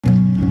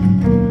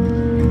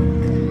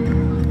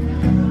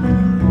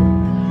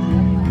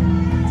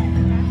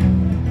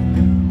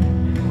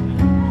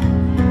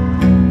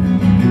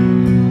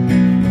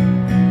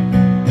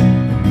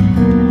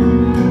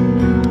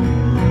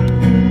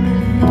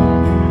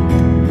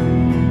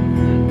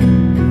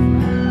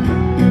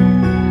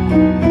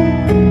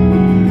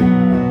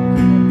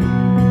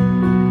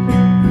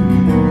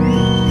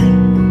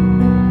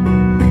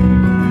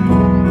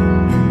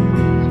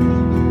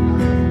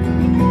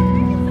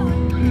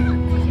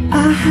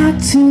I had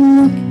to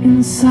look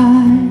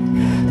inside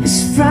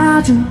this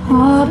fragile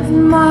heart of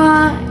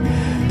mine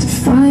to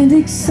find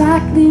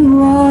exactly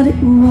what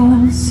it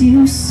was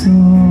you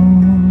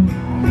saw.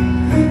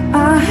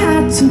 I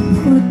had to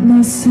put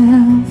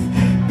myself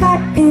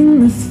back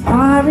in the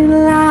firing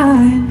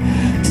line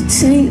to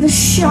take the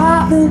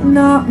shot that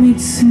knocked me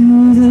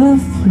to the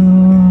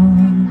floor.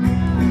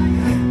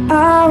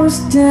 I was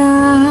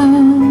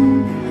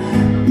down,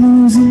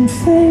 losing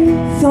faith,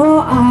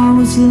 thought I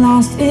was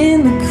lost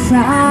in the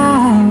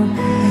crowd.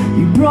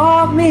 You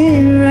brought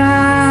me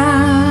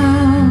around.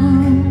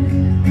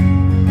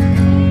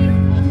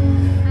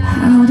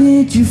 How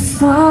did you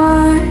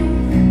find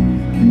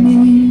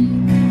me?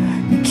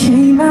 You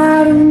came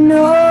out of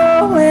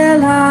nowhere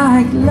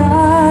like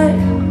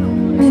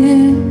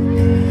lightning.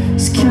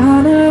 It's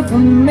kind of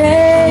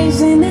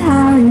amazing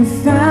how you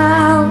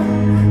found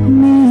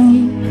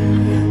me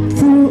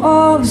through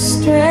all the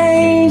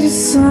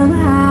strangers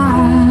somehow.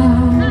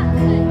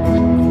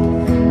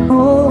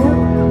 Oh,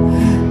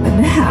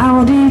 and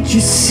how did you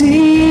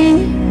see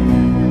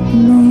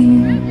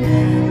me?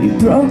 You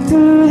broke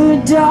through the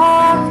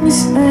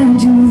darkness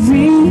and you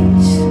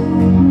reached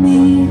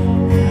me.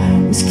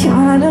 It's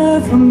kind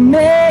of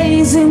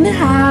amazing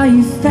how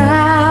you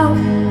found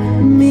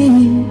me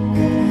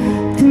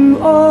through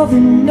all the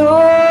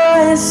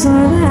noise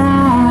somehow.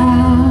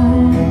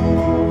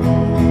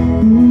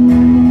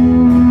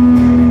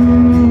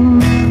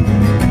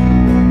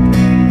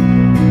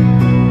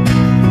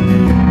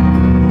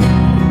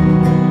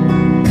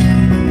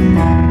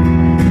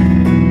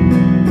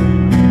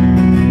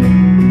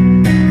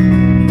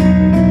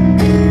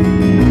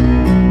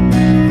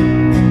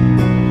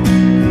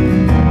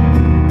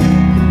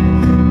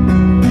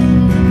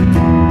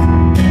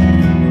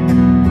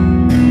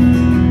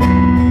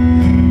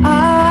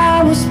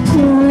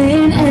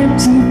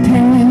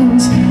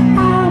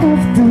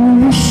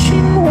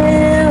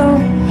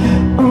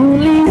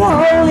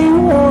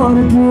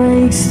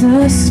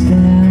 The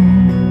spell.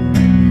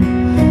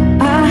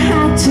 I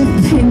had to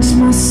pinch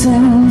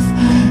myself,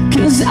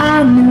 'cause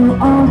I knew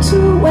all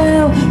too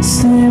well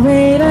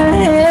stairway to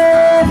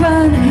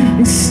heaven,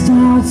 it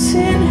starts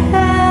in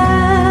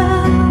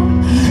hell.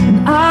 And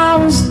I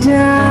was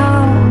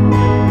down,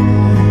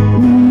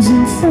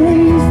 losing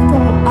faith,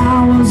 but I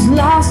was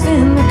lost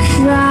in the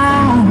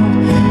crowd.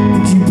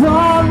 But you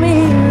brought me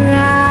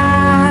around.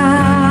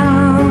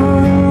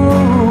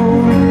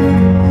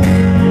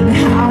 And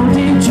how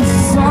did you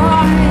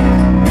find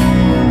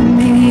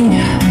me?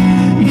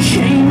 You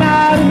came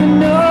out of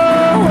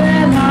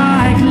nowhere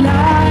like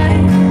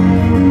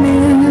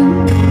lightning.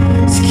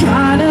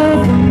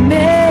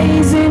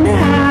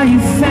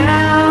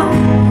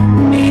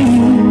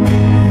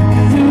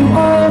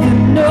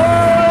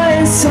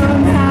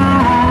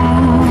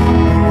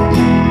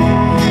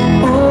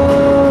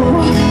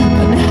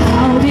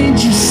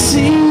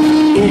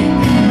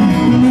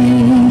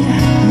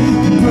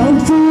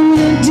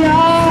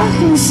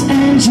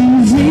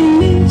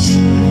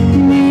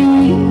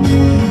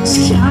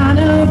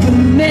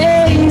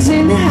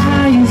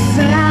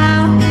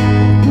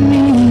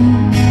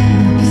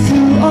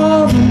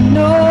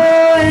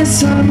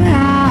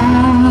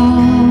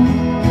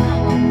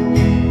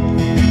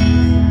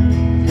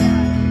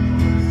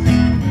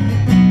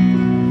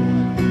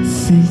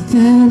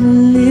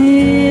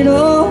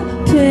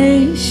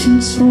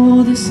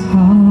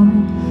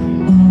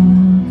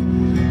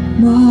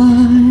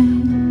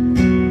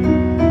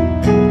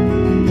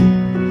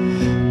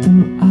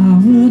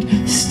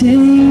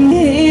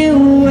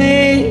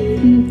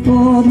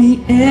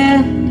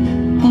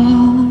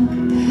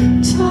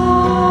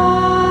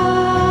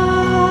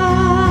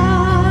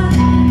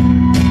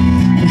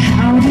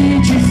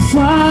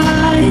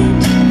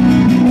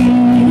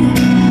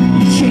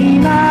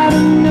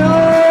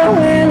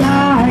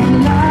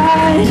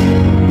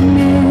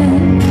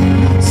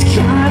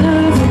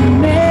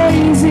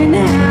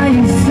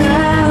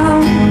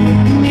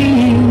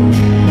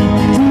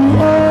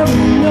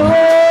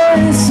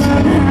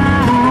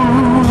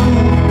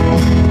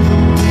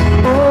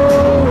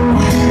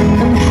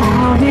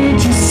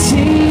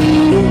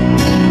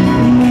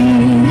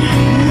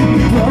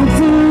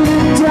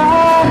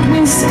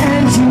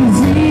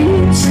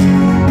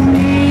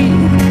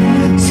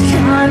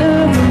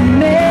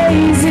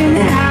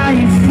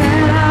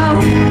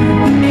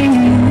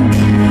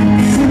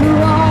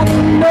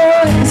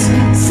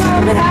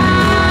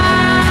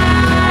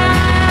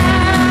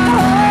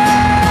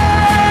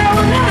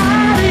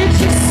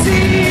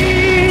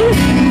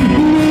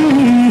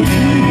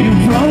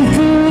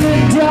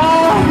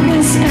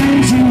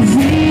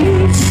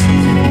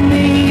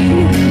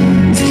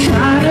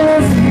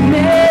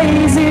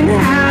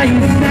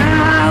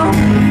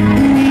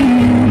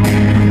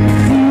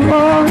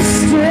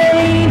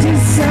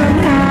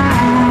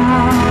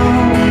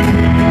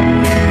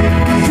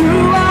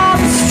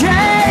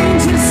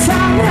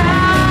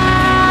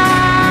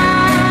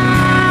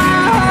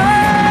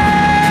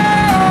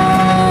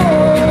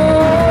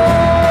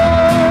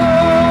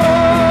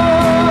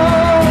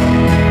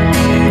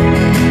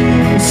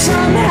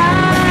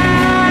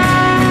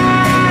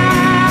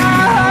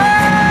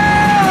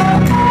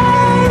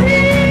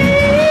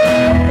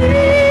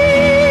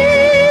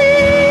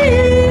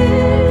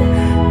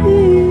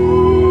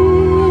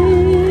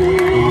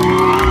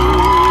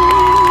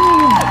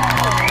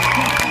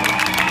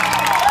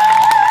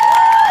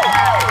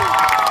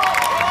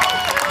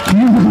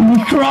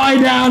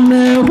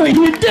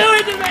 are you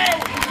doing to me?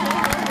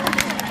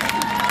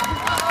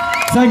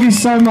 Thank you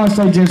so much, ladies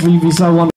and gentlemen. You've been so wonderful.